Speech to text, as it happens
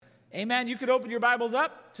Amen. You could open your Bibles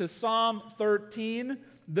up to Psalm 13.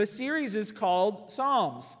 The series is called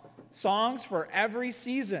Psalms, Songs for Every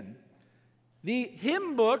Season. The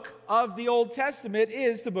hymn book of the Old Testament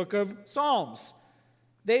is the book of Psalms.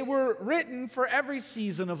 They were written for every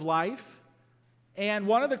season of life. And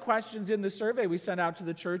one of the questions in the survey we sent out to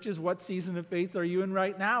the church is, what season of faith are you in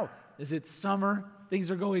right now? Is it summer? Things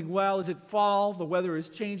are going well. Is it fall? The weather is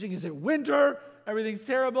changing. Is it winter? Everything's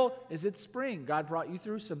terrible. Is it spring? God brought you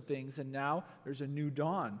through some things, and now there's a new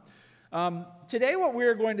dawn. Today what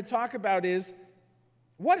we're going to talk about is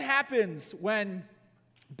what happens when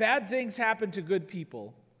bad things happen to good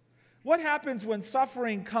people. What happens when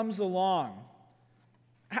suffering comes along?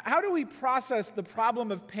 How do we process the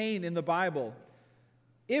problem of pain in the Bible?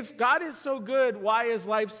 If God is so good, why is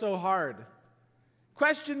life so hard?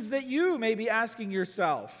 Questions that you may be asking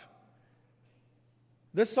yourself.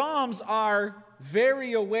 The Psalms are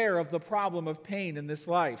very aware of the problem of pain in this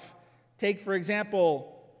life. Take, for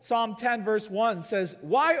example, Psalm 10 verse 1 says,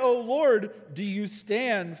 "Why, O Lord, do you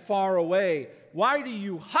stand far away? Why do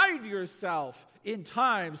you hide yourself in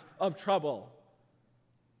times of trouble?"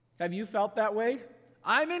 Have you felt that way?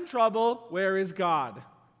 I'm in trouble, where is God?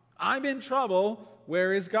 I'm in trouble,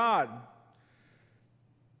 where is God?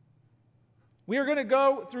 We are going to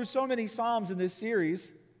go through so many Psalms in this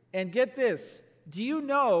series, and get this. Do you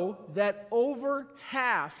know that over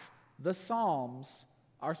half the Psalms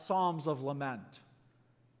are Psalms of lament?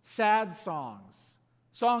 Sad songs.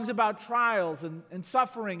 Songs about trials and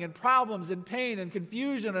suffering and problems and pain and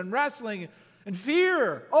confusion and wrestling and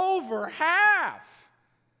fear. Over half.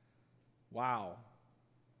 Wow.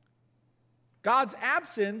 God's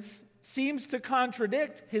absence seems to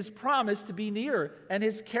contradict his promise to be near and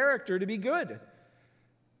his character to be good.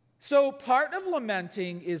 So part of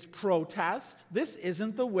lamenting is protest. This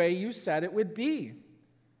isn't the way you said it would be.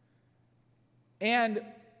 And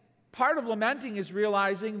part of lamenting is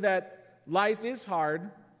realizing that life is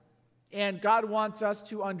hard, and God wants us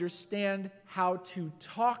to understand how to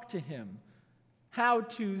talk to him, how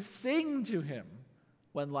to sing to him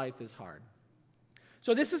when life is hard.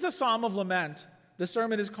 So this is a psalm of lament. The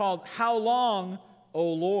sermon is called, "How Long,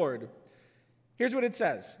 O Lord?" Here's what it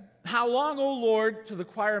says. "How long, O Lord," to the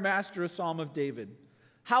choir master, a psalm of David.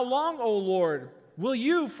 "How long, O Lord, will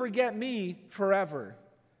you forget me forever?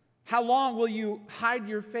 How long will you hide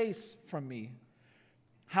your face from me?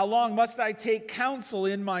 How long must I take counsel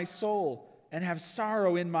in my soul and have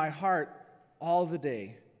sorrow in my heart all the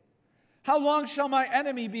day? How long shall my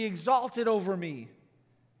enemy be exalted over me?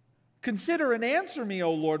 Consider and answer me,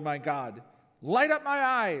 O Lord my God. Light up my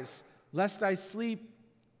eyes, lest I sleep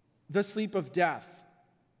the sleep of death.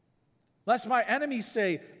 Lest my enemies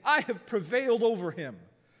say, I have prevailed over him.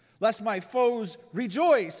 Lest my foes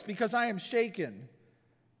rejoice because I am shaken.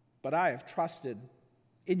 But I have trusted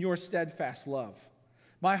in your steadfast love.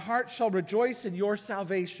 My heart shall rejoice in your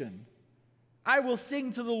salvation. I will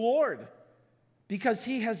sing to the Lord because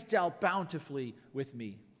he has dealt bountifully with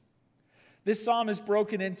me." This psalm is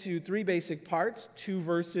broken into three basic parts, 2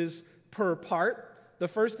 verses per part. The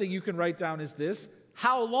first thing you can write down is this: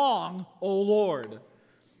 how long, O Lord?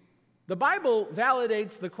 The Bible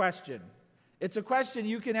validates the question. It's a question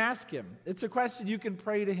you can ask him. It's a question you can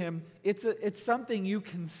pray to him. It's something you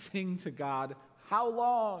can sing to God. How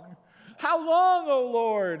long? How long, O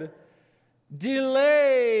Lord?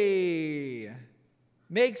 Delay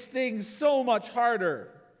makes things so much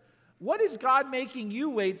harder. What is God making you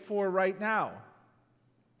wait for right now?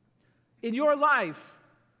 In your life,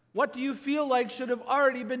 what do you feel like should have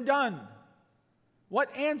already been done?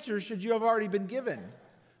 What answers should you have already been given?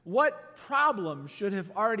 What problem should have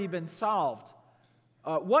already been solved?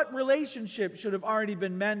 What relationship should have already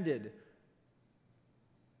been mended?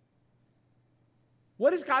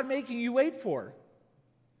 What is God making you wait for?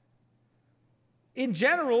 In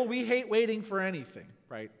general, we hate waiting for anything,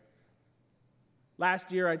 right?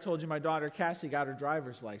 Last year, I told you my daughter Cassie got her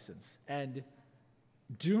driver's license. And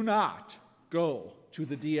do not go to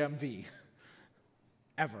the DMV,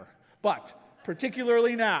 ever. But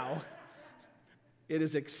particularly now, it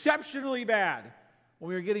is exceptionally bad. When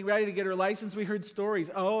we were getting ready to get her license, we heard stories.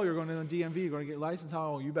 Oh, you're going to the DMV, you're going to get your license.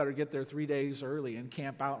 Oh, you better get there 3 days early and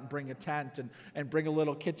camp out and bring a tent and bring a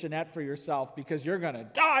little kitchenette for yourself because you're going to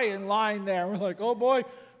die in line there. We're like, oh boy.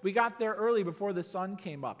 We got there early before the sun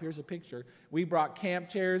came up. Here's a picture. We brought camp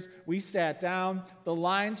chairs. We sat down. The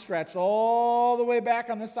line stretched all the way back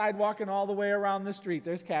on the sidewalk and all the way around the street.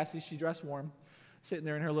 There's Cassie. She dressed warm, sitting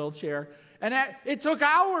there in her little chair. And it took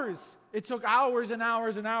hours. It took hours and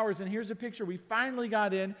hours and hours. And here's a picture. We finally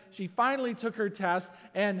got in. She finally took her test.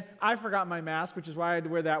 And I forgot my mask, which is why I had to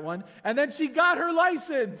wear that one. And then she got her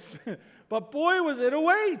license. but boy, was it a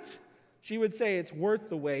wait. She would say it's worth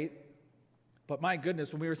the wait. But my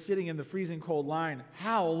goodness, when we were sitting in the freezing cold line,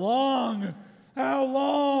 how long? How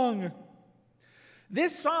long?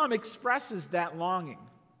 This psalm expresses that longing.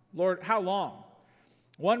 Lord, how long?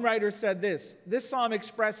 One writer said this psalm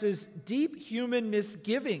expresses deep human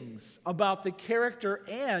misgivings about the character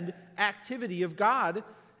and activity of God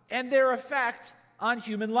and their effect on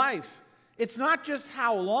human life. It's not just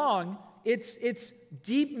how long, it's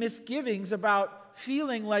deep misgivings about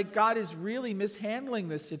feeling like God is really mishandling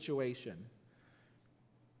this situation.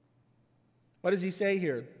 What does he say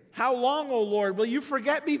here? How long, O Lord, will you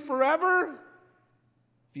forget me forever?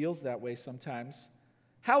 Feels that way sometimes.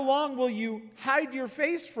 How long will you hide your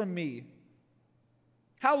face from me?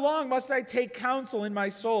 How long must I take counsel in my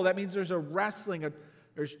soul? That means there's a wrestling,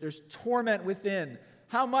 there's torment within.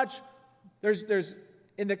 How much there's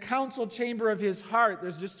in the council chamber of his heart,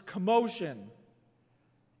 there's just commotion.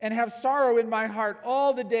 And have sorrow in my heart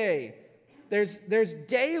all the day. There's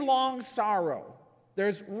day-long sorrow.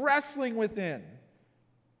 There's wrestling within.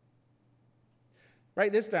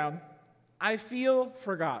 Write this down. I feel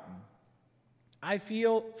forgotten. I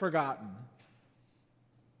feel forgotten.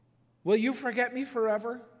 Will you forget me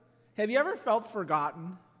forever? Have you ever felt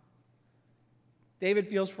forgotten? David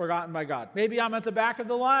feels forgotten by God. Maybe I'm at the back of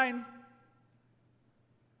the line.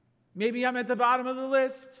 Maybe I'm at the bottom of the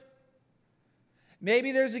list.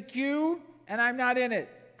 Maybe there's a queue and I'm not in it.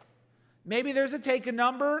 Maybe there's a take a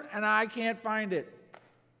number and I can't find it.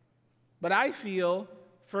 But I feel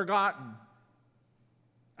forgotten.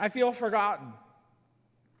 I feel forgotten.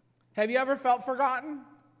 Have you ever felt forgotten?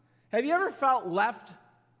 Have you ever felt left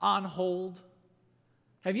on hold?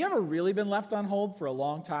 Have you ever really been left on hold for a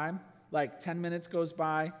long time? Like 10 minutes goes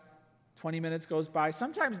by, 20 minutes goes by.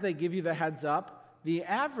 Sometimes they give you the heads up. The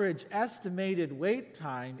average estimated wait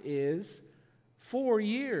time is 4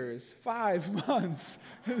 years, 5 months.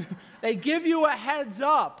 They give you a heads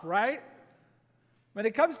up, right? When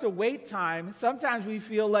it comes to wait time, sometimes we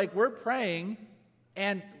feel like we're praying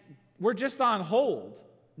and we're just on hold.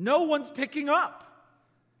 No one's picking up.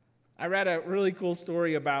 I read a really cool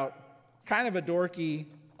story about kind of a dorky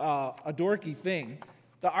thing.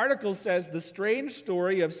 The article says the strange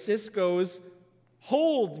story of Cisco's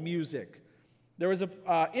hold music. There was an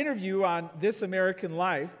interview on This American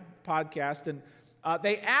Life podcast, and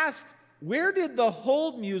they asked, where did the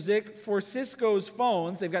hold music for Cisco's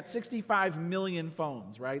phones? They've got 65 million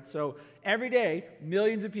phones, right? So every day,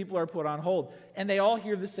 millions of people are put on hold, and they all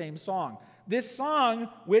hear the same song. This song,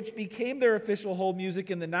 which became their official hold music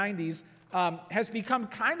in the 90s, has become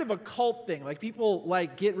kind of a cult thing. Like people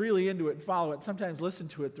get really into it and follow it, sometimes listen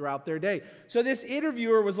to it throughout their day. So this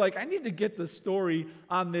interviewer was like, I need to get the story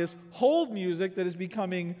on this hold music that is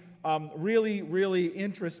becoming really, really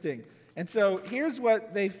interesting. And so here's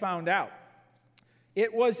what they found out.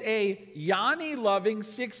 It was a Yanni-loving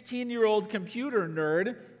 16-year-old computer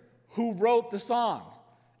nerd who wrote the song.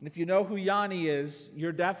 And if you know who Yanni is,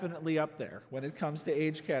 you're definitely up there when it comes to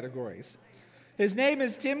age categories. His name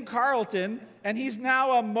is Tim Carlton, and he's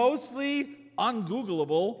now a mostly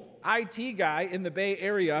ungoogleable IT guy in the Bay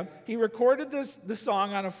Area. He recorded the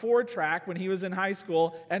song on a 4-track when he was in high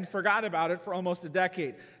school and forgot about it for almost a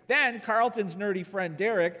decade. Then Carlton's nerdy friend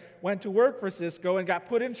Derek went to work for Cisco and got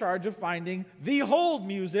put in charge of finding the hold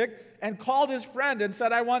music and called his friend and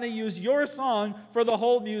said, I want to use your song for the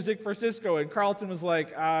hold music for Cisco. And Carlton was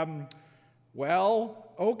like,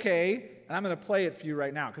 well, okay. And I'm going to play it for you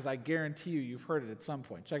right now because I guarantee you've heard it at some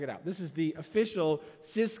point. Check it out. This is the official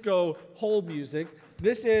Cisco hold music.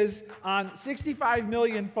 This is on 65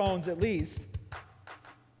 million phones at least.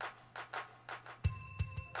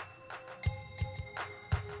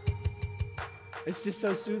 It's just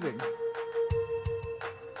so soothing.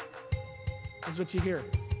 This is what you hear.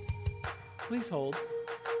 Please hold.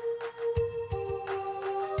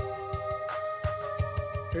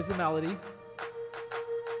 Here's the melody.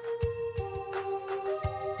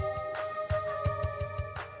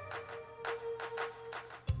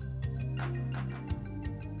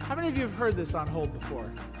 How many of you have heard this on hold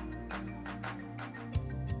before?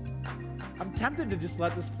 I'm tempted to just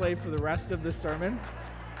let this play for the rest of the sermon.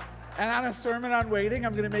 And on a sermon on waiting,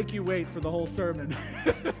 I'm going to make you wait for the whole sermon.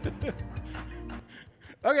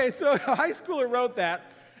 Okay, so a high schooler wrote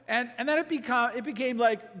that, and then it became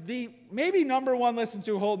like the maybe number one listened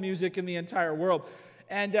to hold music in the entire world.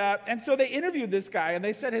 And so they interviewed this guy, and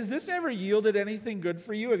they said, has this ever yielded anything good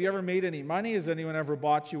for you? Have you ever made any money? Has anyone ever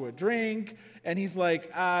bought you a drink? And he's like,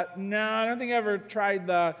 no, I don't think I ever tried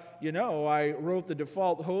I wrote the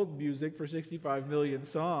default hold music for 65 million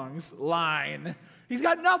songs line. He's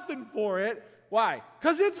got nothing for it. Why?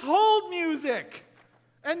 Because it's hold music.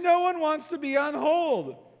 And no one wants to be on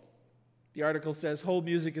hold. The article says hold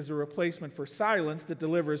music is a replacement for silence that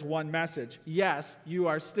delivers one message. Yes, you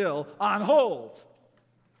are still on hold.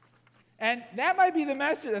 And that might be the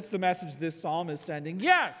message. That's the message this psalm is sending.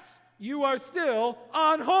 Yes, you are still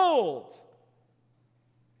on hold.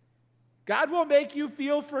 God will make you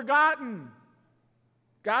feel forgotten.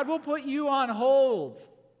 God will put you on hold.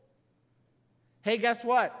 Hey, guess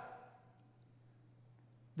what?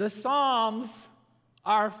 The Psalms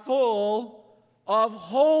are full of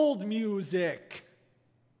hold music.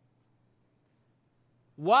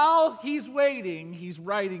 While he's waiting, he's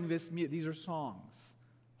writing these are songs.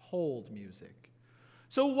 Hold music.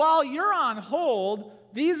 So while you're on hold,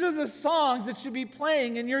 these are the songs that should be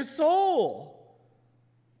playing in your soul.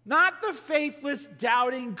 Not the faithless,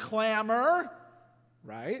 doubting clamor,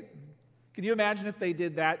 right? Can you imagine if they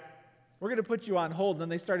did that? We're going to put you on hold. And then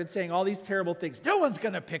they started saying all these terrible things. No one's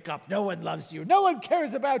going to pick up. No one loves you. No one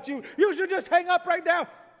cares about you. You should just hang up right now.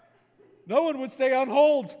 No one would stay on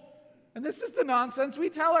hold. And this is the nonsense we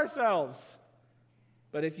tell ourselves.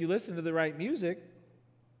 But if you listen to the right music,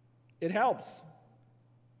 it helps.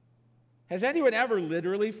 Has anyone ever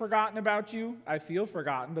literally forgotten about you? I feel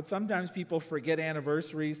forgotten, but sometimes people forget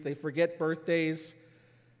anniversaries. They forget birthdays.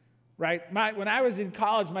 Right? When I was in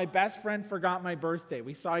college, my best friend forgot my birthday.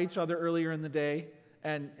 We saw each other earlier in the day,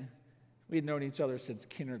 and we had known each other since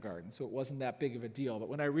kindergarten, so it wasn't that big of a deal. But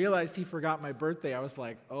when I realized he forgot my birthday, I was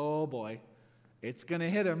like, oh boy, it's going to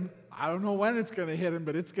hit him. I don't know when it's going to hit him,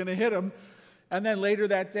 but it's going to hit him. And then later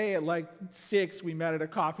that day at like 6, we met at a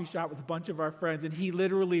coffee shop with a bunch of our friends, and he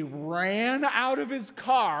literally ran out of his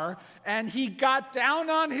car, and he got down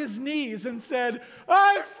on his knees and said,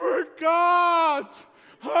 I forgot.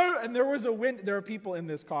 And there was there were people in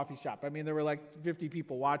this coffee shop. I mean, there were like 50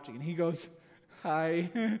 people watching. And he goes,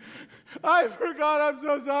 hi, I forgot, I'm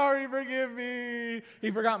so sorry, forgive me.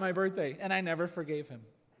 He forgot my birthday, and I never forgave him.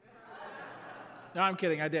 No, I'm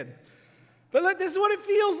kidding, I did. But look, this is what it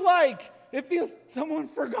feels like. It feels, someone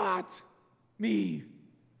forgot me.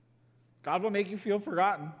 God will make you feel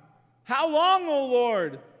forgotten. How long, O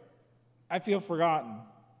Lord? I feel forgotten.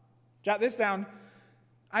 Jot this down.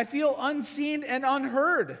 I feel unseen and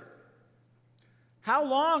unheard. How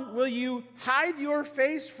long will you hide your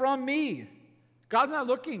face from me? God's not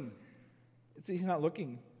looking. He's not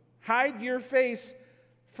looking. Hide your face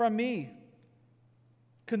from me.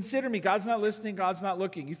 Consider me. God's not listening. God's not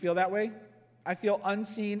looking. You feel that way? I feel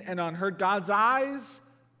unseen and unheard. God's eyes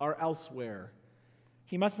are elsewhere.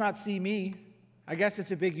 He must not see me. I guess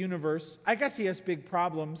it's a big universe. I guess he has big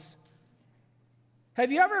problems.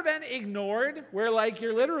 Have you ever been ignored where like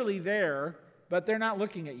you're literally there, but they're not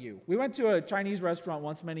looking at you? We went to a Chinese restaurant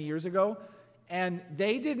once many years ago, and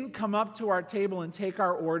they didn't come up to our table and take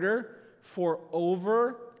our order for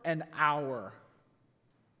over an hour.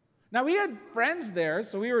 Now, we had friends there,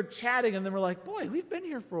 so we were chatting, and then we're like, boy, we've been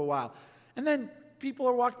here for a while. And then people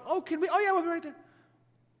are walking, oh, can we? Oh, yeah, we'll be right there.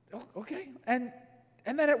 Oh, okay. And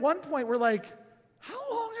then at one point, we're like, how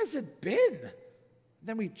long has it been?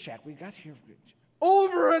 Then we check. We got here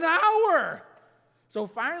over an hour. So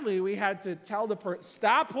finally, we had to tell the person,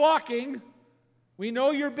 stop walking. We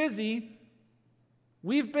know you're busy.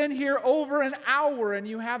 We've been here over an hour, and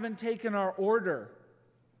you haven't taken our order.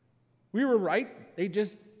 We were right. They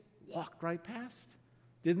just walked right past.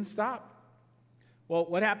 Didn't stop. Well,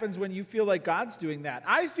 what happens when you feel like God's doing that?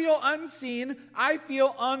 I feel unseen. I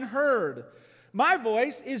feel unheard. My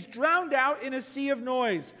voice is drowned out in a sea of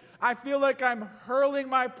noise. I feel like I'm hurling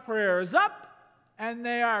my prayers up, and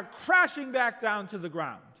they are crashing back down to the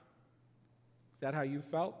ground. Is that how you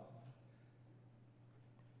felt?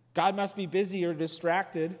 God must be busy or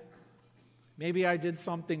distracted. Maybe I did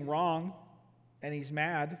something wrong, and he's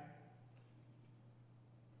mad.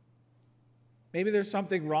 Maybe there's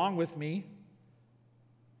something wrong with me.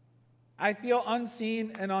 I feel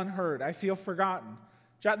unseen and unheard. I feel forgotten.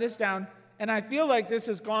 Jot this down. And I feel like this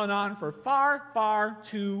has gone on for far, far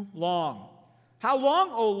too long. How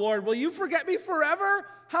long, O Lord, will you forget me forever?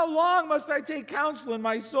 How long must I take counsel in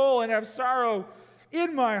my soul and have sorrow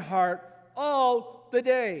in my heart all the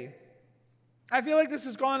day? I feel like this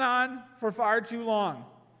has gone on for far too long.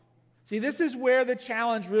 See, this is where the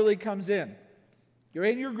challenge really comes in. You're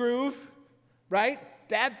in your groove, right?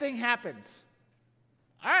 Bad thing happens.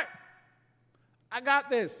 All right. I got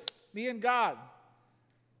this. Me and God.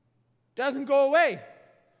 Doesn't go away.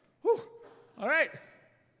 Whew. All right.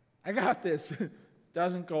 I got this.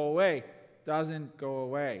 Doesn't go away. Doesn't go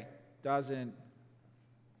away. Doesn't.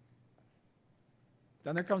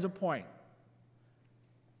 Then there comes a point.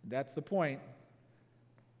 That's the point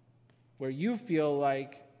where you feel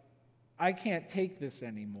like, I can't take this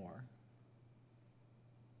anymore.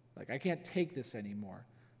 Like, I can't take this anymore.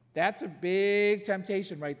 That's a big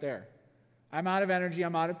temptation right there. I'm out of energy,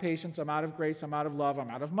 I'm out of patience, I'm out of grace, I'm out of love, I'm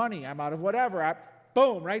out of money, I'm out of whatever.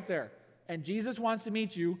 Boom, right there. And Jesus wants to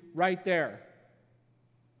meet you right there.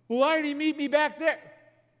 Well, why did he meet me back there?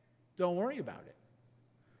 Don't worry about it.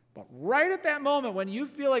 But right at that moment when you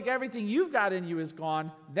feel like everything you've got in you is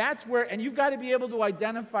gone, that's where, and you've got to be able to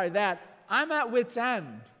identify that. I'm at wit's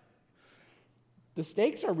end. The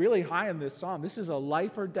stakes are really high in this psalm. This is a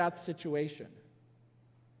life or death situation.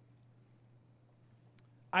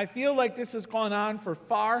 I feel like this has gone on for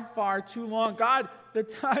far, far too long. God, the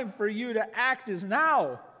time for you to act is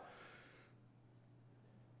now.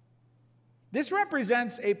 This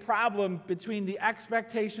represents a problem between the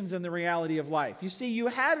expectations and the reality of life. You see, you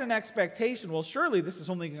had an expectation. Well, surely this is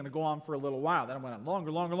only going to go on for a little while. Then it went on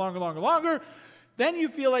longer. Then you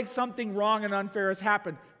feel like something wrong and unfair has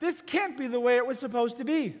happened. This can't be the way it was supposed to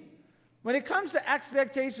be. When it comes to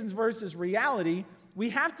expectations versus reality, we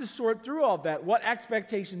have to sort through all that. What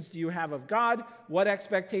expectations do you have of God? What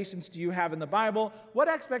expectations do you have in the Bible? What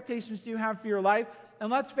expectations do you have for your life?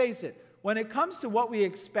 And let's face it, when it comes to what we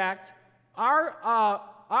expect, our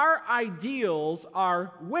ideals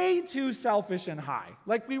are way too selfish and high.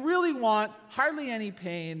 Like, we really want hardly any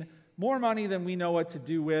pain, more money than we know what to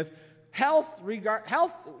do with, health,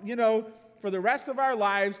 for the rest of our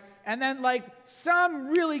lives, and then like some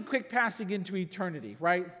really quick passing into eternity,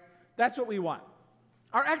 right? That's what we want.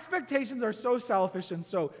 Our expectations are so selfish and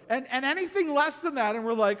anything less than that, and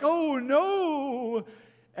we're like, oh no.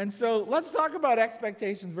 And so let's talk about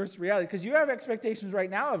expectations versus reality, because you have expectations right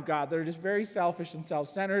now of God that are just very selfish and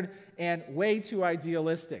self-centered and way too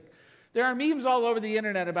idealistic. There are memes all over the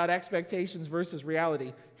internet about expectations versus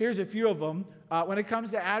reality. Here's a few of them. When it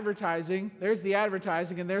comes to advertising, there's the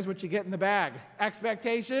advertising and there's what you get in the bag.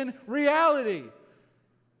 Expectation, reality.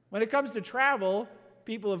 When it comes to travel,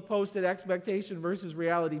 people have posted expectation versus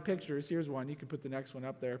reality pictures. Here's one. You can put the next one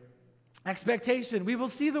up there. Expectation, we will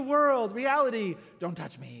see the world. Reality, don't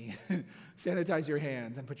touch me. Sanitize your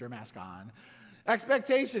hands and put your mask on.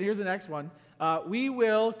 Expectation, here's the next one. We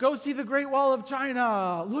will go see the Great Wall of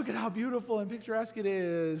China. Look at how beautiful and picturesque it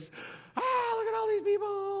is. Look at all these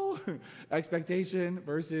people. Expectation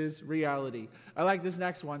versus reality. I like this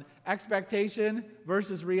next one. Expectation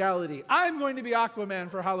versus reality. I'm going to be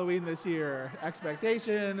Aquaman for Halloween this year.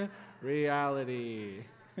 Expectation, reality.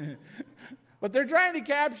 What they're trying to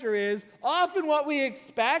capture is often what we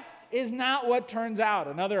expect is not what turns out.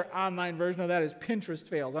 Another online version of that is Pinterest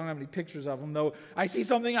fails. I don't have any pictures of them, though. I see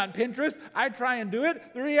something on Pinterest, I try and do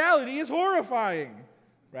it. The reality is horrifying,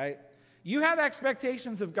 right? You have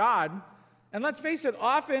expectations of God, and let's face it,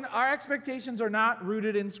 often our expectations are not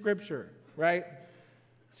rooted in Scripture, right?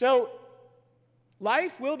 So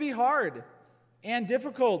life will be hard and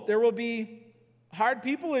difficult. There will be hard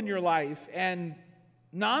people in your life, and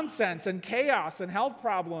nonsense and chaos and health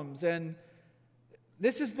problems, and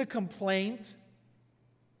this is the complaint.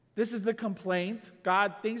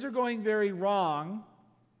 God, things are going very wrong.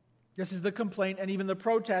 This is the complaint and even the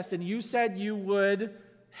protest, and you said you would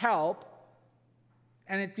help,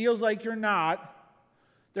 and it feels like you're not.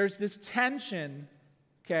 There's this tension,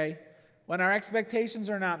 okay, when our expectations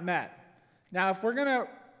are not met. Now, if we're going to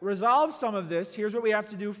resolve some of this, here's what we have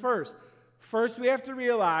to do first. First, we have to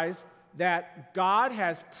realize that God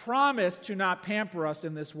has promised to not pamper us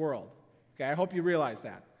in this world. Okay, I hope you realize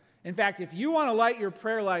that. In fact, if you want to light your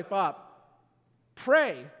prayer life up,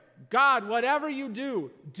 pray, God, whatever you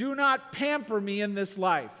do, do not pamper me in this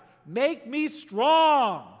life. Make me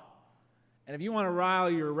strong. And if you want to rile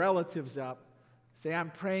your relatives up, say,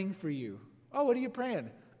 I'm praying for you. Oh, what are you praying?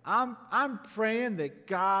 I'm praying that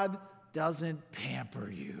God doesn't pamper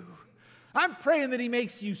you. I'm praying that He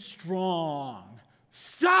makes you strong.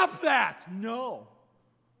 Stop that! No.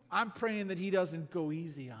 I'm praying that He doesn't go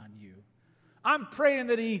easy on you. I'm praying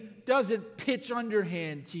that He doesn't pitch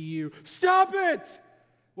underhand to you. Stop it!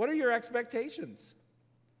 What are your expectations?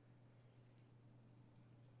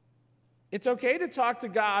 It's okay to talk to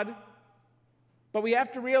God, but we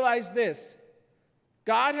have to realize this.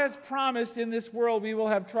 God has promised in this world we will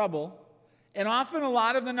have trouble, and often a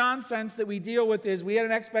lot of the nonsense that we deal with is we had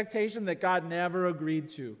an expectation that God never agreed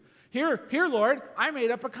to. Here, Lord, I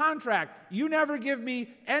made up a contract. You never give me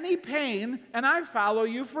any pain, and I follow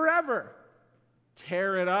you forever.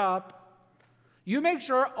 Tear it up. You make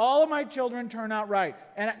sure all of my children turn out right,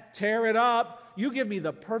 and tear it up. You give me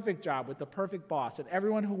the perfect job with the perfect boss, and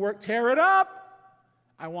everyone who works, tear it up.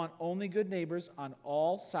 I want only good neighbors on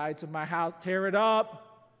all sides of my house. Tear it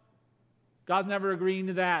up. God's never agreeing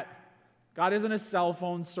to that. God isn't a cell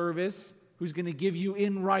phone service who's going to give you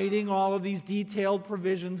in writing all of these detailed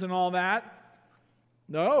provisions and all that.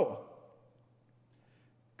 No.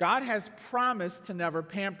 God has promised to never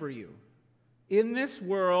pamper you. In this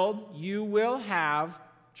world, you will have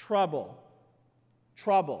trouble.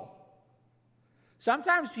 Trouble.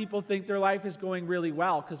 Sometimes people think their life is going really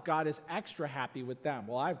well because God is extra happy with them.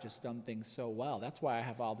 Well, I've just done things so well. That's why I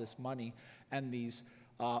have all this money and these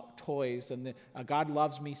toys. And God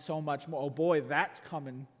loves me so much more. Oh boy, that's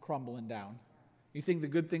coming crumbling down. You think the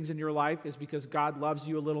good things in your life is because God loves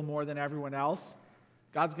you a little more than everyone else?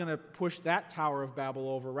 God's going to push that Tower of Babel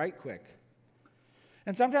over right quick.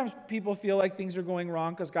 And sometimes people feel like things are going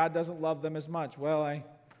wrong because God doesn't love them as much. Well, I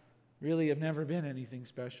really have never been anything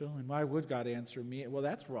special, and why would God answer me? Well,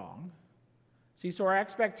 that's wrong. See, so our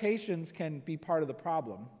expectations can be part of the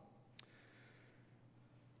problem.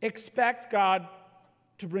 Expect God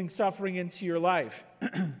to bring suffering into your life.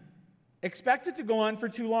 Expect it to go on for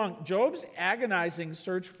too long. Job's agonizing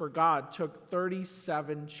search for God took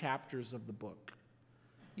 37 chapters of the book.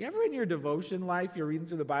 You ever in your devotion life, you're reading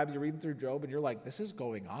through the Bible, you're reading through Job, and you're like, this is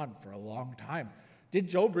going on for a long time. Did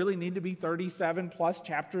Job really need to be 37 plus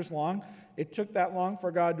chapters long? It took that long for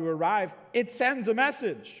God to arrive. It sends a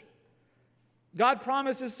message. God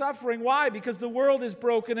promises suffering. Why? Because the world is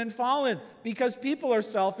broken and fallen. Because people are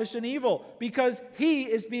selfish and evil. Because He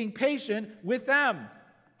is being patient with them,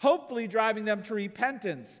 hopefully driving them to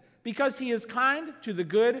repentance. Because He is kind to the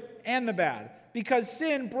good and the bad. Because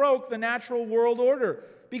sin broke the natural world order.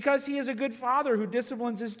 Because He is a good father who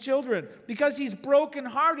disciplines His children. Because He's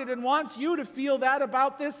brokenhearted and wants you to feel that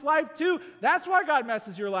about this life too. That's why God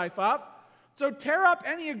messes your life up. So tear up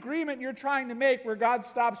any agreement you're trying to make where God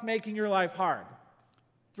stops making your life hard.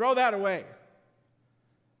 Throw that away.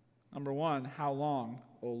 Number one, how long,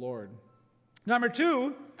 O Lord? Number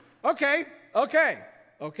two, okay,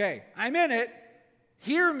 I'm in it.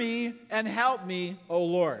 Hear me and help me, O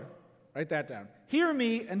Lord. Write that down. Hear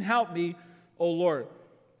me and help me, O Lord.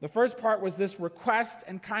 The first part was this request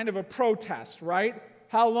and kind of a protest, right?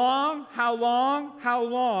 How long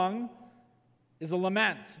is a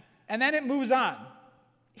lament. And then it moves on.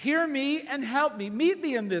 Hear me and help me. Meet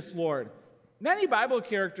me in this, Lord. Many Bible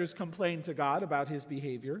characters complain to God about His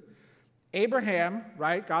behavior. Abraham,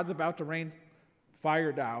 right? God's about to rain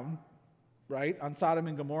fire down, right, on Sodom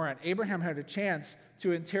and Gomorrah. And Abraham had a chance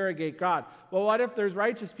to interrogate God. Well, what if there's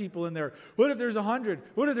righteous people in there? What if there's 100?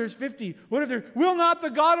 What if there's 50? What if there... Will not the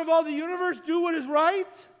God of all the universe do what is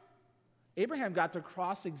right? Abraham got to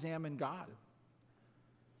cross-examine God.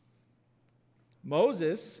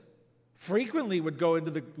 Moses frequently would go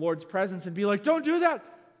into the Lord's presence and be like, don't do that.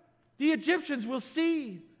 The Egyptians will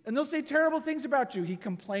see, and they'll say terrible things about you. He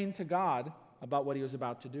complained to God about what he was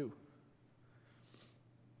about to do.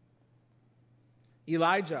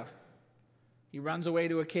 Elijah, he runs away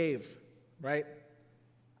to a cave, right?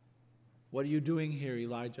 What are you doing here,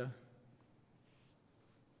 Elijah?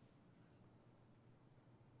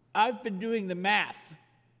 I've been doing the math,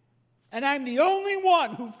 and I'm the only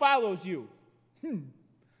one who follows you.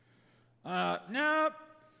 No,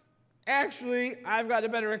 actually, I've got a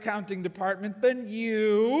better accounting department than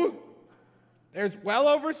you. There's well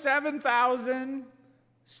over 7,000.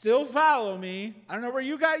 Still follow me. I don't know where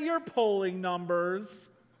you got your polling numbers.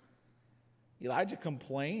 Elijah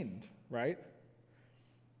complained, right?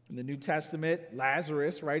 In the New Testament,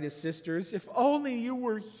 Lazarus, right, his sisters, if only you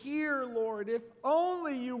were here, Lord, if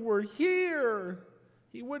only you were here,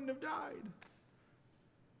 he wouldn't have died.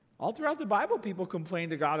 All throughout the Bible, people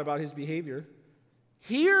complain to God about his behavior.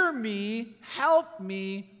 Hear me, help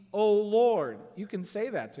me, O Lord. You can say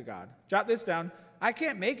that to God. Jot this down. I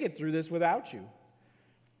can't make it through this without you.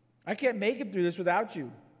 I can't make it through this without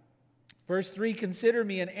you. Verse 3, consider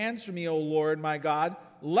me and answer me, O Lord, my God.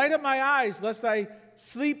 Light up my eyes, lest I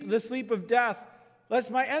sleep the sleep of death.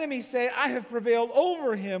 Lest my enemies say, I have prevailed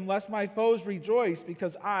over him, lest my foes rejoice,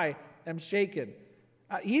 because I am shaken.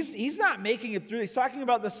 He's not making it through. He's talking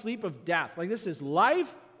about the sleep of death. Like this is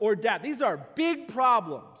life or death. These are big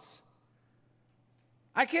problems.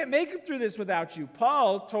 I can't make it through this without you.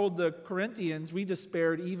 Paul told the Corinthians, we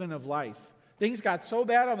despaired even of life. Things got so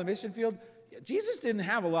bad on the mission field. Jesus didn't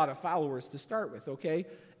have a lot of followers to start with, okay?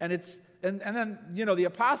 And then, you know, the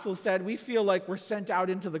apostles said, we feel like we're sent out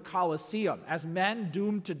into the Colosseum as men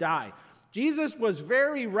doomed to die. Jesus was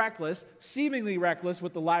very reckless, seemingly reckless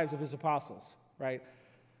with the lives of his apostles, right?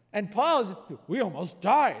 And Paul's, we almost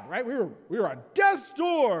died, right? We were on death's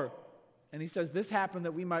door. And he says, this happened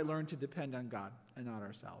that we might learn to depend on God and not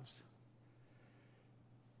ourselves.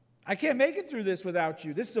 I can't make it through this without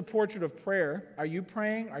you. This is a portrait of prayer. Are you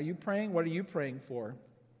praying? Are you praying? What are you praying for?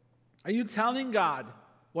 Are you telling God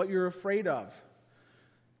what you're afraid of?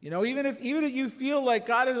 Even if you feel like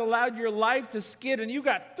God has allowed your life to skid and you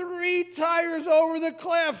got 3 tires over the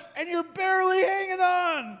cliff and you're barely hanging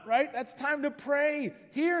on, right? That's time to pray.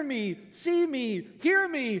 Hear me, see me, hear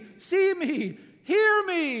me, see me, hear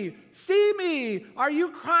me, see me. Are you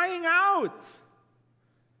crying out?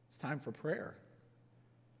 It's time for prayer.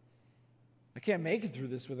 I can't make it through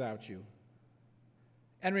this without you.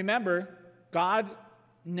 And remember, God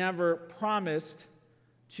never promised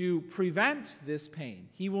to prevent this pain.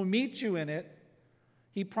 He will meet you in it.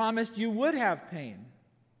 He promised you would have pain.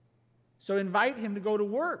 So invite him to go to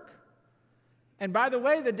work. And by the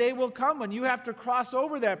way, the day will come when you have to cross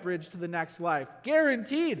over that bridge to the next life.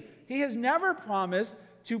 Guaranteed. He has never promised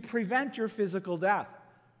to prevent your physical death.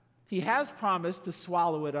 He has promised to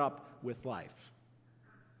swallow it up with life.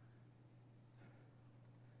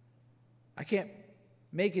 I can't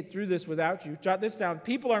make it through this without you. Jot this down.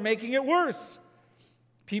 People are making it worse.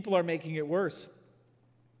 People are making it worse.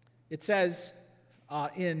 It says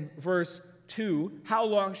in verse 2, how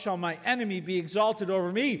long shall my enemy be exalted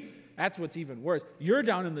over me? That's what's even worse. You're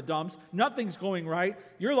down in the dumps. Nothing's going right.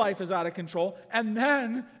 Your life is out of control. And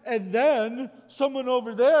then someone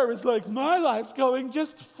over there is like, my life's going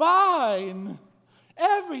just fine.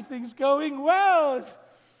 Everything's going well.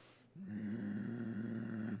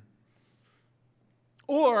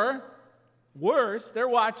 Or worse, they're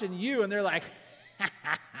watching you and they're like,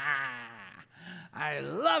 I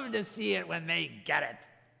love to see it when they get it.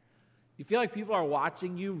 You feel like people are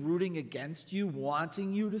watching you, rooting against you,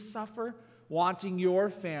 wanting you to suffer, wanting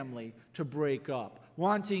your family to break up,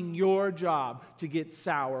 wanting your job to get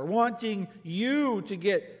sour, wanting you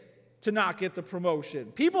to not get the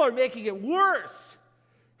promotion. People are making it worse.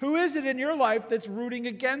 Who is it in your life that's rooting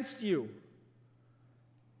against you?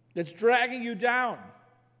 That's dragging you down?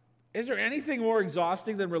 Is there anything more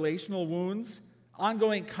exhausting than relational wounds?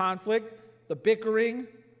 Ongoing conflict, the bickering,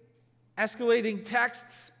 escalating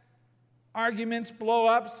texts, arguments,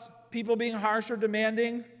 blow-ups, people being harsh or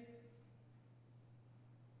demanding.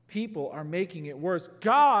 People are making it worse.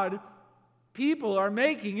 People are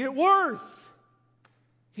making it worse.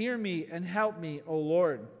 Hear me and help me, O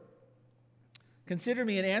Lord. Consider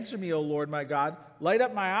me and answer me, O Lord, my God. Light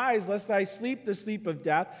up my eyes, lest I sleep the sleep of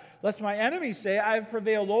death, lest my enemies say, I have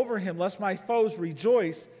prevailed over him, lest my foes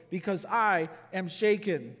rejoice, because I am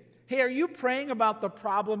shaken. Hey, are you praying about the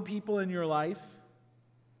problem people in your life?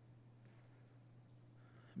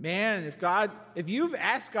 Man, if you've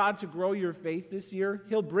asked God to grow your faith this year,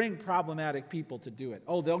 he'll bring problematic people to do it.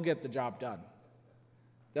 Oh, they'll get the job done.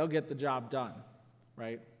 They'll get the job done,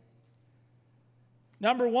 right?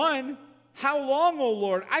 Number 1, how long, O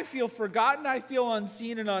Lord? I feel forgotten. I feel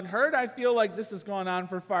unseen and unheard. I feel like this has gone on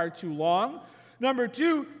for far too long. Number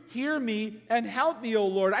 2, hear me and help me, O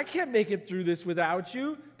Lord. I can't make it through this without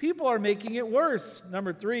you. People are making it worse.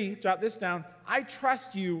 Number 3, jot this down. I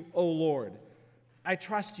trust you, O Lord. I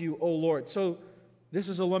trust you, O Lord. So this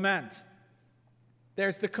is a lament.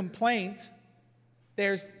 There's the complaint.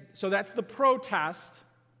 So that's the protest.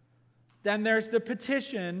 Then there's the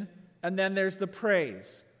petition. And then there's the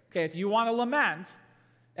praise. Okay, if you want to lament,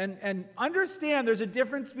 and understand there's a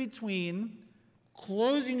difference between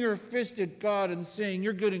closing your fist at God and saying,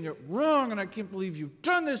 you're getting it wrong, and I can't believe you've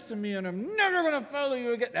done this to me, and I'm never going to follow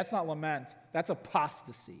you again. That's not lament. That's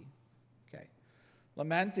apostasy. Okay.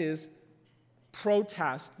 Lament is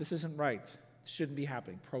protest. This isn't right. This shouldn't be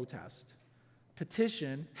happening. Protest.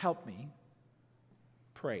 Petition, help me.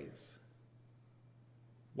 Praise.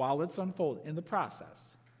 While it's unfolding, in the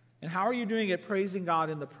process. And how are you doing it? Praising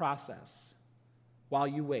God in the process. While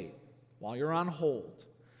you wait. While you're on hold.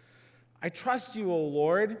 I trust you, O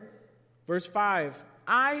Lord. Verse 5,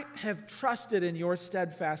 I have trusted in your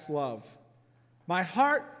steadfast love. My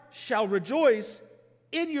heart shall rejoice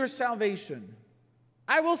in your salvation.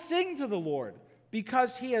 I will sing to the Lord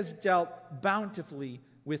because he has dealt bountifully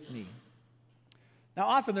with me. Now,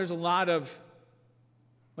 often there's a lot of,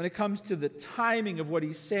 when it comes to the timing of what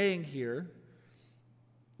he's saying here,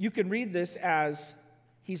 you can read this as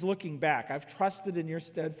he's looking back. I've trusted in your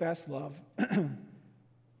steadfast love.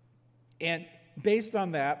 And based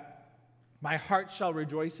on that, my heart shall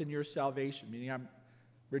rejoice in your salvation, meaning I'm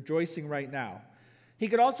rejoicing right now. He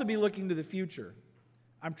could also be looking to the future.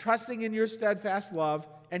 I'm trusting in your steadfast love,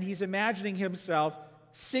 and he's imagining himself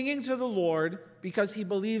singing to the Lord because he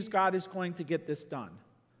believes God is going to get this done.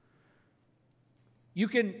 You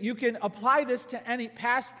can apply this to any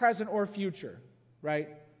past, present, or future, right?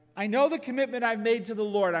 I know the commitment I've made to the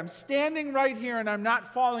Lord. I'm standing right here and I'm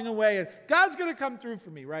not falling away, and God's going to come through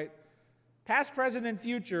for me, right? Past, present, and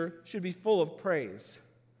future should be full of praise.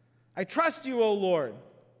 I trust you, O Lord.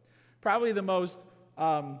 Probably the most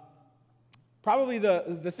Probably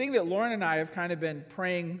the thing that Lauren and I have kind of been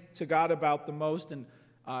praying to God about the most, and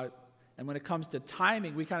when it comes to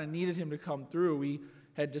timing, we kind of needed him to come through. We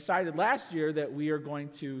had decided last year that we are going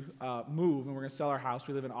to move, and we're going to sell our house.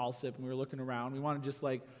 We live in Alsip, and we were looking around. We wanted just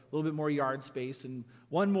like a little bit more yard space and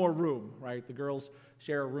one more room, right? The girls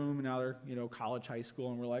share a room, and now they're, college, high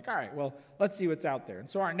school, and we're like, all right, well, let's see what's out there. And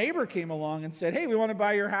so our neighbor came along and said, hey, we want to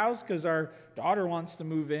buy your house because our daughter wants to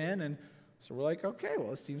move in. And so we're like, okay,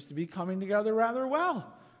 well, it seems to be coming together rather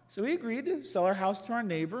well. So we agreed to sell our house to our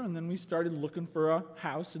neighbor, and then we started looking for a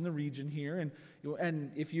house in the region here.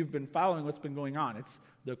 And if you've been following what's been going on, it's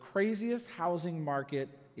the craziest housing market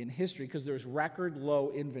in history because there's record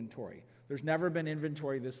low inventory. There's never been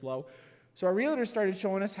inventory this low. So our realtor started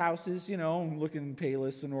showing us houses, looking in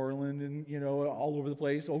Palos and Orland and, all over the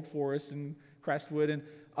place, Oak Forest and Crestwood. And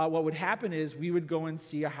what would happen is we would go and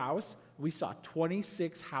see a house. We saw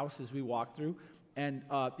 26 houses we walked through, and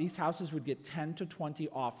these houses would get 10 to 20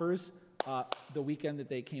 offers the weekend that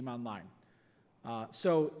they came online.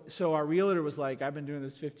 So our realtor was like, I've been doing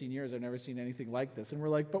this 15 years. I've never seen anything like this. And we're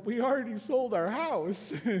like, but we already sold our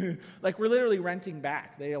house. Like, we're literally renting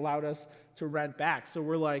back. They allowed us to rent back. So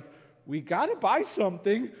we're like, we got to buy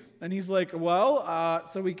something. And he's like, well,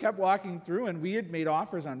 so we kept walking through, and we had made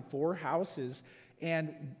offers on 4 houses.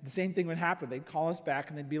 And the same thing would happen. They'd call us back,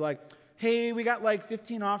 and they'd be like, hey, we got like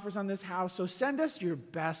 15 offers on this house, so send us your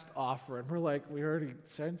best offer. And we're like, we already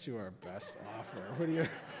sent you our best offer.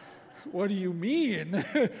 What do you mean?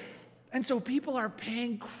 And so people are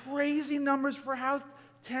paying crazy numbers for a house,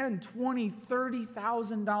 $10,000, $20,000,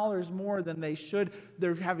 $30,000 more than they should.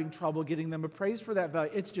 They're having trouble getting them appraised for that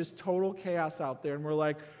value. It's just total chaos out there. And we're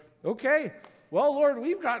like, okay, well, Lord,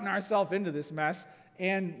 we've gotten ourselves into this mess,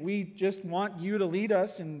 and we just want you to lead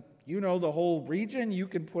us, and the whole region. You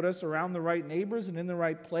can put us around the right neighbors and in the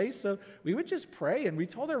right place. So we would just pray, and we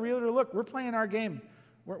told our realtor, look, we're playing our game.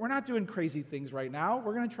 We're not doing crazy things right now.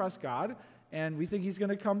 We're going to trust God, and we think he's going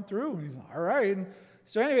to come through. And he's like, all right. And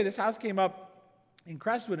so anyway, this house came up in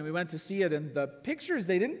Crestwood, and we went to see it, and the pictures,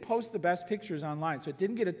 they didn't post the best pictures online, so it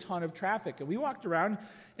didn't get a ton of traffic. And we walked around,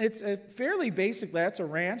 and it's a fairly basic, that's a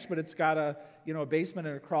ranch, but it's got a basement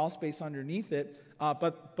and a crawl space underneath it.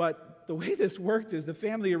 But the way this worked is the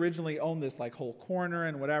family originally owned this like whole corner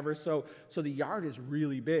and whatever, so the yard is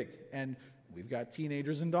really big, and we've got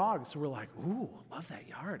teenagers and dogs, so we're like, ooh, love that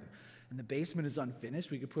yard. And the basement is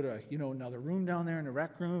unfinished. We could put another room down there in a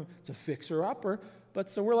rec room. It's a fixer-upper. But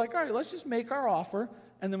so we're like, all right, let's just make our offer,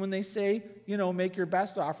 and then when they say, make your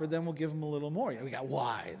best offer, then we'll give them a little more. We got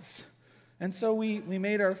wise. And so we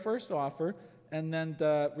made our first offer, and then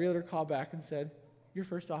the realtor called back and said, your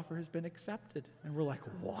first offer has been accepted. And we're like,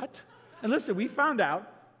 what? And listen, we found out,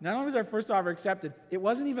 not only was our first offer accepted, it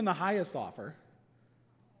wasn't even the highest offer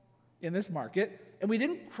in this market, and we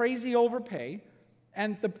didn't crazy overpay.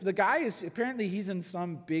 And the guy apparently he's in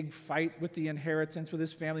some big fight with the inheritance with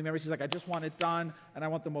his family members. He's like, I just want it done, and I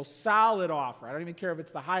want the most solid offer. I don't even care if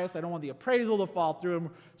it's the highest. I don't want the appraisal to fall through.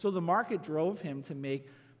 So the market drove him to make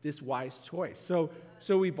this wise choice.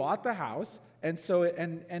 So we bought the house, and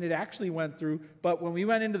it actually went through. But when we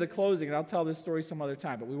went into the closing, and I'll tell this story some other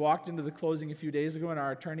time, but we walked into the closing a few days ago, and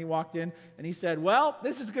our attorney walked in, and he said, well,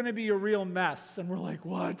 this is going to be a real mess. And we're like,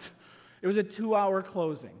 what? It was a 2-hour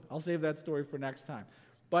closing. I'll save that story for next time.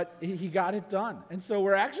 But he got it done. And so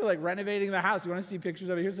we're actually like renovating the house. You want to see pictures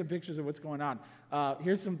of it? Here's some pictures of what's going on.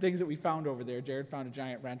 Here's some things that we found over there. Jared found a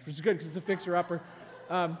giant wrench, which is good because it's a fixer-upper.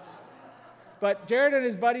 But Jared and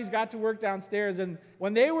his buddies got to work downstairs, and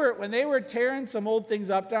when they were tearing some old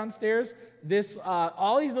things up downstairs,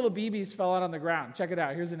 all these little BBs fell out on the ground. Check it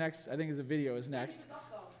out. Here's the next. I think the video is next.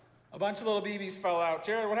 A bunch of little BBs fell out.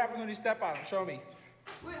 Jared, what happens when you step on them? Show me.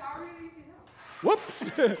 Wait, how are we going to eat these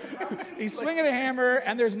out? Whoops! He's swinging a hammer,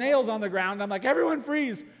 and there's nails on the ground. I'm like, everyone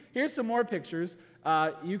freeze. Here's some more pictures.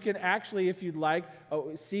 You can actually, if you'd like,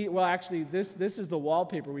 see, well, actually, this is the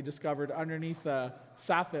wallpaper we discovered underneath the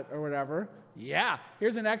soffit or whatever. Yeah.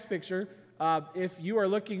 Here's the next picture. If you are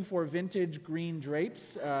looking for vintage green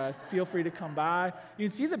drapes, feel free to come by. You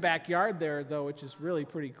can see the backyard there, though, which is really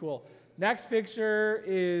pretty cool. Next picture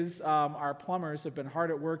is our plumbers have been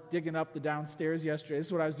hard at work digging up the downstairs yesterday. This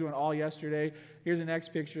is what I was doing all yesterday. Here's the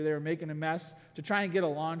next picture. They were making a mess to try and get a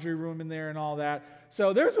laundry room in there and all that.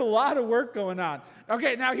 So there's a lot of work going on.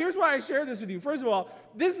 Okay, now here's why I share this with you. First of all,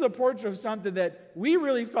 this is a portrait of something that we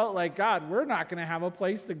really felt like, God, we're not going to have a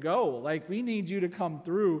place to go. Like, we need you to come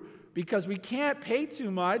through because we can't pay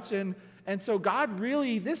too much. And so God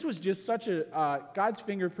really, this was just such God's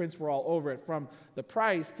fingerprints were all over it, from the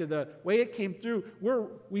price to the way it came through.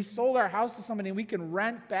 We sold our house to somebody, and we can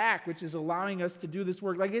rent back, which is allowing us to do this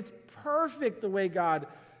work. Like, it's perfect the way God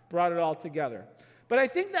brought it all together. But I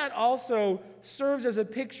think that also serves as a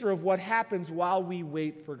picture of what happens while we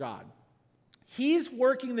wait for God. He's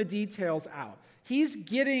working the details out. He's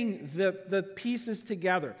getting the pieces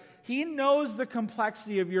together. He knows the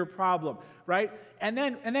complexity of your problem, right? And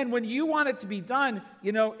then when you want it to be done,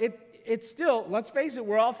 it's still, let's face it,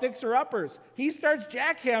 we're all fixer-uppers. He starts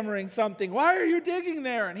jackhammering something. Why are you digging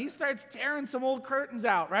there? And he starts tearing some old curtains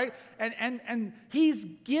out, right? And he's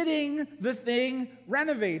getting the thing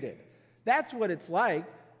renovated. That's what it's like.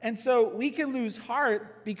 And so we can lose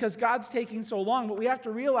heart because God's taking so long, but we have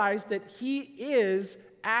to realize that he is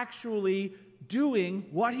actually doing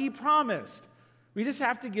what he promised. We just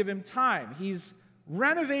have to give him time. He's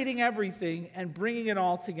renovating everything and bringing it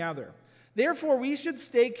all together. Therefore, we should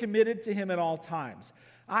stay committed to him at all times.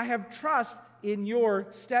 I have trust in your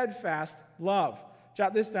steadfast love.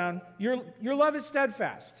 Jot this down. Your love is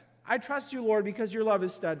steadfast. I trust you, Lord, because your love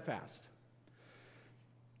is steadfast.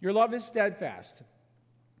 Your love is steadfast.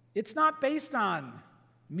 It's not based on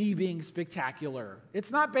me being spectacular.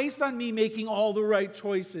 It's not based on me making all the right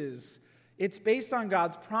choices. It's based on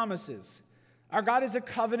God's promises. Our God is a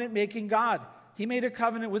covenant-making God. He made a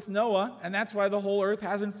covenant with Noah, and that's why the whole earth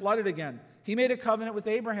hasn't flooded again. He made a covenant with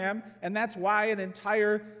Abraham, and that's why an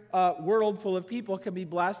entire world full of people can be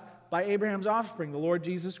blessed by Abraham's offspring, the Lord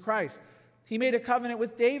Jesus Christ. He made a covenant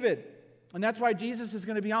with David, and that's why Jesus is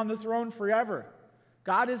going to be on the throne forever.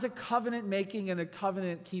 God is a covenant-making and a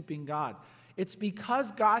covenant-keeping God. It's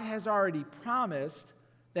because God has already promised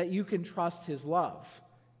that you can trust his love,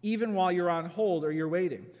 even while you're on hold or you're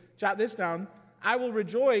waiting. Jot this down. I will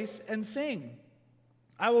rejoice and sing.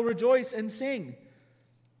 I will rejoice and sing.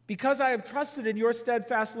 Because I have trusted in your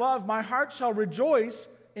steadfast love, my heart shall rejoice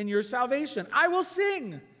in your salvation. I will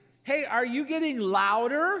sing. Hey, are you getting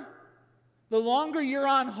louder? The longer you're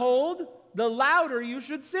on hold, the louder you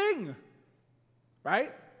should sing.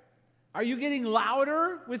 Right? Are you getting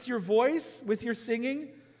louder with your voice, with your singing?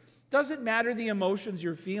 Doesn't matter the emotions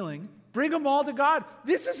you're feeling. Bring them all to God.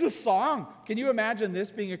 This is a song. Can you imagine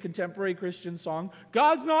this being a contemporary Christian song?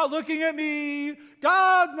 God's not looking at me.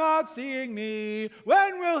 God's not seeing me.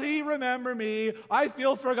 When will he remember me? I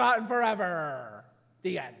feel forgotten forever.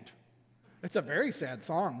 The end. It's a very sad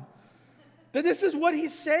song. But this is what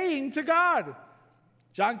he's saying to God.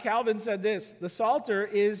 John Calvin said this, the Psalter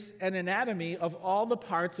is an anatomy of all the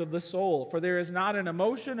parts of the soul, for there is not an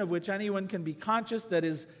emotion of which anyone can be conscious that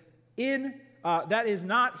is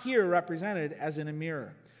not here represented as in a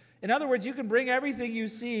mirror. In other words, you can bring everything you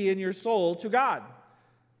see in your soul to God,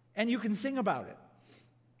 and you can sing about it.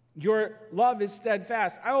 Your love is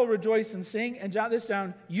steadfast. I will rejoice and sing, and jot this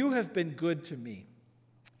down, you have been good to me.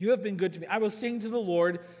 You have been good to me. I will sing to the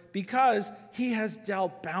Lord because he has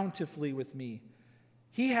dealt bountifully with me.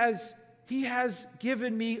 He has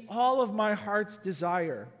given me all of my heart's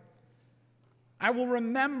desire. I will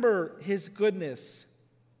remember his goodness.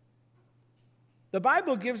 The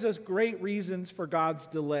Bible gives us great reasons for God's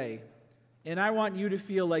delay, and I want you to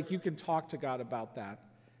feel like you can talk to God about that.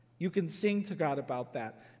 You can sing to God about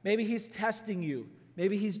that. Maybe he's testing you.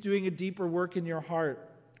 Maybe he's doing a deeper work in your heart.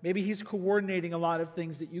 Maybe he's coordinating a lot of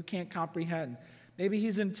things that you can't comprehend. Maybe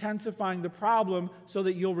he's intensifying the problem so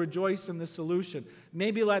that you'll rejoice in the solution.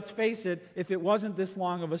 Maybe, let's face it, if it wasn't this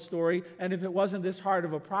long of a story and if it wasn't this hard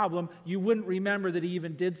of a problem, you wouldn't remember that he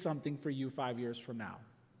even did something for you 5 years from now.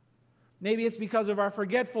 Maybe it's because of our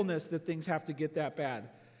forgetfulness that things have to get that bad.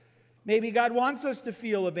 Maybe God wants us to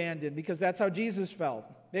feel abandoned because that's how Jesus felt.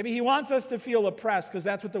 Maybe he wants us to feel oppressed because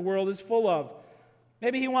that's what the world is full of.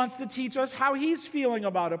 Maybe he wants to teach us how he's feeling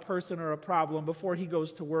about a person or a problem before he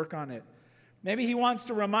goes to work on it. Maybe he wants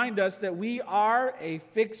to remind us that we are a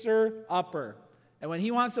fixer-upper. And when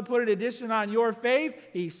he wants to put an addition on your faith,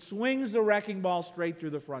 he swings the wrecking ball straight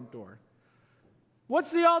through the front door.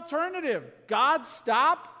 What's the alternative? God,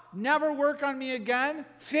 stop, never work on me again,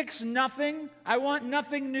 fix nothing, I want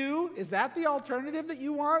nothing new. Is that the alternative that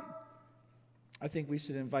you want? I think we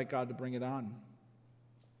should invite God to bring it on.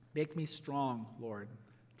 Make me strong, Lord.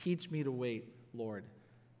 Teach me to wait, Lord.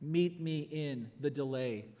 Meet me in the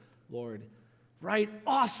delay, Lord. Write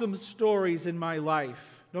awesome stories in my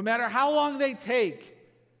life, no matter how long they take.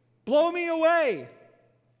 Blow me away.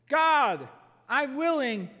 God, I'm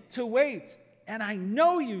willing to wait. And I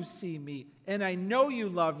know you see me, and I know you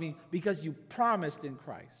love me because you promised in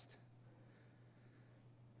Christ.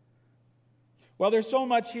 Well, there's so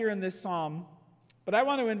much here in this psalm, but I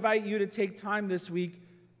want to invite you to take time this week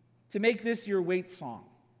to make this your wait song.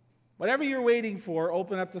 Whatever you're waiting for,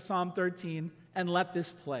 open up to Psalm 13 and let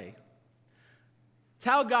this play.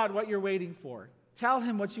 Tell God what you're waiting for. Tell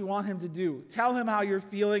him what you want him to do. Tell him how you're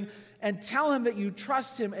feeling, and tell him that you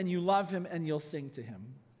trust him and you love him and you'll sing to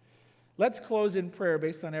him. Let's close in prayer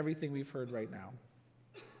based on everything we've heard right now.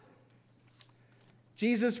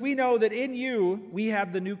 Jesus, we know that in you we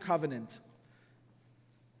have the new covenant.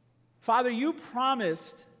 Father, you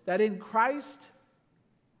promised that in Christ,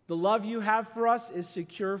 the love you have for us is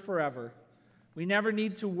secure forever. We never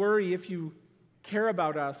need to worry if you care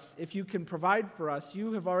about us, if you can provide for us.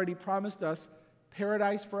 You have already promised us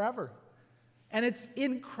paradise forever. And it's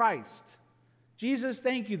in Christ. Jesus,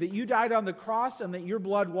 thank you that you died on the cross and that your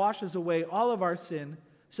blood washes away all of our sin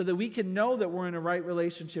so that we can know that we're in a right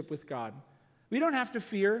relationship with God. We don't have to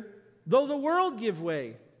fear, though the world give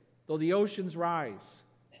way, though the oceans rise,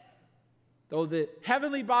 though the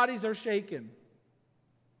heavenly bodies are shaken.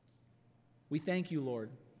 We thank you, Lord,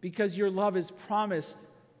 because your love is promised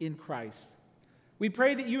in Christ. We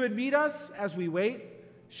pray that you would meet us as we wait,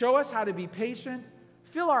 show us how to be patient,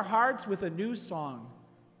 fill our hearts with a new song.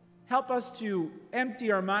 Help us to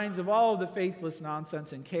empty our minds of all of the faithless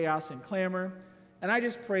nonsense and chaos and clamor. And I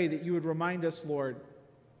just pray that you would remind us, Lord,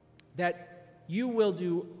 that you will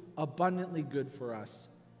do abundantly good for us.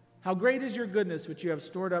 How great is your goodness, which you have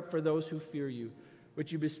stored up for those who fear you,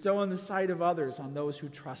 which you bestow in the sight of others on those who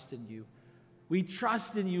trust in you. We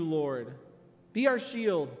trust in you, Lord. Be our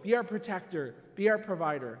shield, be our protector, be our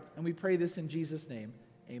provider. And we pray this in Jesus' name.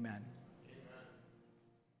 Amen.